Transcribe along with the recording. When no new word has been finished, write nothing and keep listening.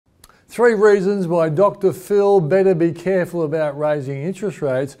3 reasons why Dr. Phil better be careful about raising interest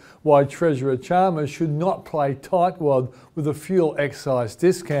rates, why Treasurer Chalmers should not play tightwad with a fuel excise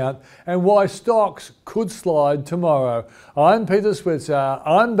discount, and why stocks could slide tomorrow. I'm Peter Switzer,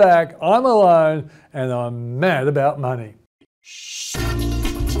 I'm back, I'm alone, and I'm mad about money.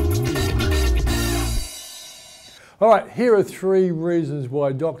 All right, here are 3 reasons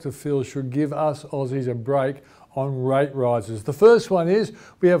why Dr. Phil should give us Aussies a break on rate rises. The first one is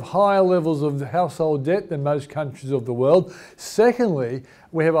we have higher levels of household debt than most countries of the world. Secondly,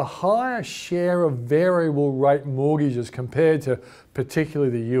 we have a higher share of variable rate mortgages compared to particularly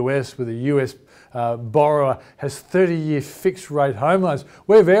the US, where the US borrower has 30-year fixed rate home loans.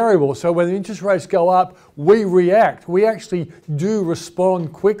 We're variable, so when the interest rates go up, we react. We actually do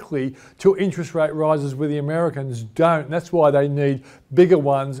respond quickly to interest rate rises where the Americans don't. And that's why they need bigger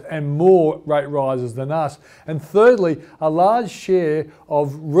ones and more rate rises than us. And thirdly, a large share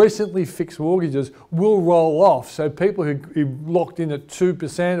of recently fixed mortgages will roll off. So people who locked in at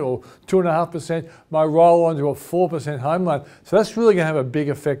 2% or 2.5% might roll onto a 4% home loan. So that's really going to have a big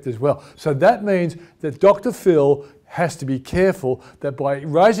effect as well. So that means that Dr. Phil has to be careful that by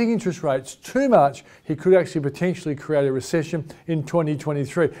raising interest rates too much, he could actually potentially create a recession in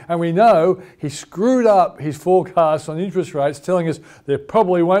 2023. And we know he screwed up his forecast on interest rates, telling us there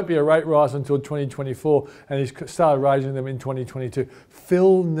probably won't be a rate rise until 2024, and he's started raising them in 2022.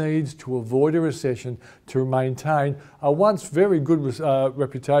 Phil needs to avoid a recession to maintain a once very good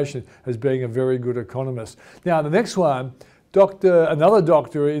reputation as being a very good economist. Now, the next one, another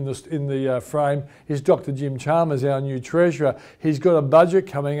doctor in the frame is Dr. Jim Chalmers, our new treasurer. He's got a budget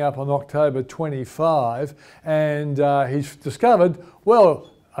coming up on October 25, and he's discovered,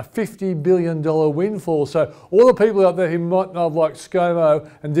 well, a $50 billion windfall. So all the people out there who might not have liked ScoMo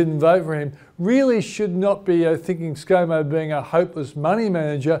and didn't vote for him really should not be thinking ScoMo being a hopeless money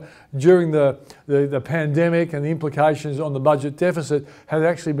manager during the pandemic, and the implications on the budget deficit have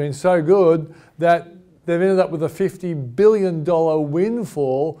actually been so good that they've ended up with a $50 billion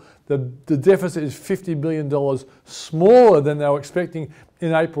windfall. The deficit is $50 billion smaller than they were expecting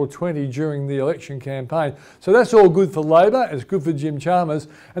in April 20 during the election campaign. So that's all good for Labor, it's good for Jim Chalmers.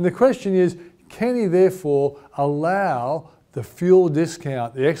 And the question is, can he therefore allow the fuel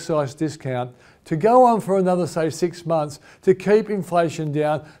discount, the excise discount, to go on for another, say, 6 months to keep inflation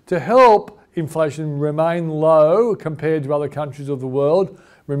down, to help inflation remain low compared to other countries of the world?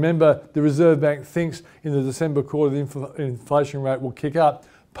 Remember, the Reserve Bank thinks in the December quarter the inflation rate will kick up,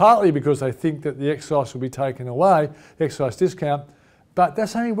 partly because they think that the excise will be taken away, the excise discount, but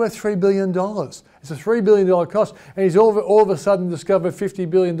that's only worth $3 billion. It's a $3 billion cost, and he's all of a sudden discovered $50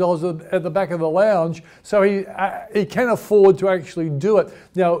 billion at the back of the lounge, so he can afford to actually do it.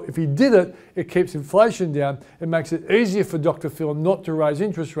 Now, if he did it, it keeps inflation down. It makes it easier for Dr. Phil not to raise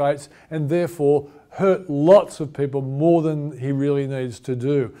interest rates, and therefore hurt lots of people more than he really needs to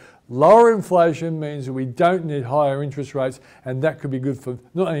do. Lower inflation means that we don't need higher interest rates, and that could be good for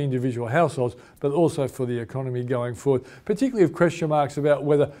not only individual households, but also for the economy going forward, particularly with question marks about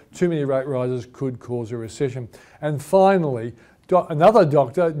whether too many rate rises could cause a recession. And finally, another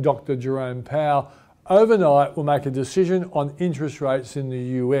doctor, Dr. Jerome Powell, overnight will make a decision on interest rates in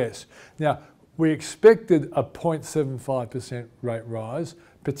the US. Now, we expected a 0.75% rate rise,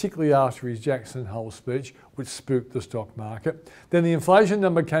 particularly after his Jackson Hole speech, which spooked the stock market. Then the inflation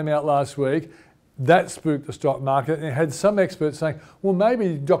number came out last week. That spooked the stock market, and it had some experts saying, well,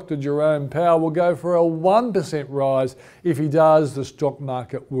 maybe Dr. Jerome Powell will go for a 1% rise. If he does, the stock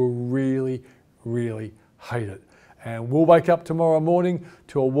market will really, really hate it. And we'll wake up tomorrow morning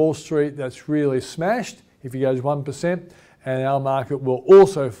to a Wall Street that's really smashed if he goes 1%, and our market will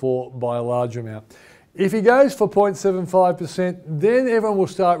also fall by a large amount. If he goes for 0.75%, then everyone will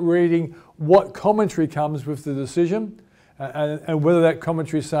start reading what commentary comes with the decision, and whether that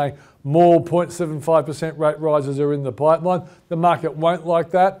commentary is saying more 0.75% rate rises are in the pipeline. The market won't like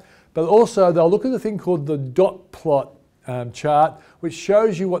that. But also they'll look at a thing called the dot plot chart, which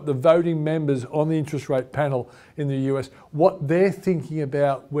shows you what the voting members on the interest rate panel in the US, what they're thinking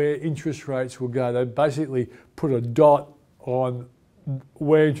about where interest rates will go. They basically put a dot on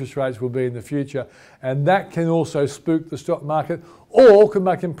where interest rates will be in the future, and that can also spook the stock market or can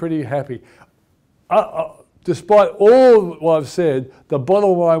make them pretty happy. Despite all what I've said, the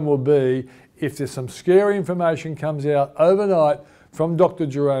bottom line will be, if there's some scary information comes out overnight from Dr.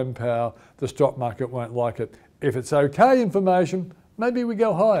 Jerome Powell, the stock market won't like it. If it's okay information, maybe we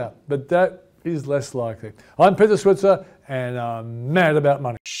go higher, but that is less likely. I'm Peter Switzer, and I'm mad about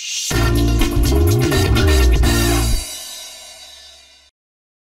money.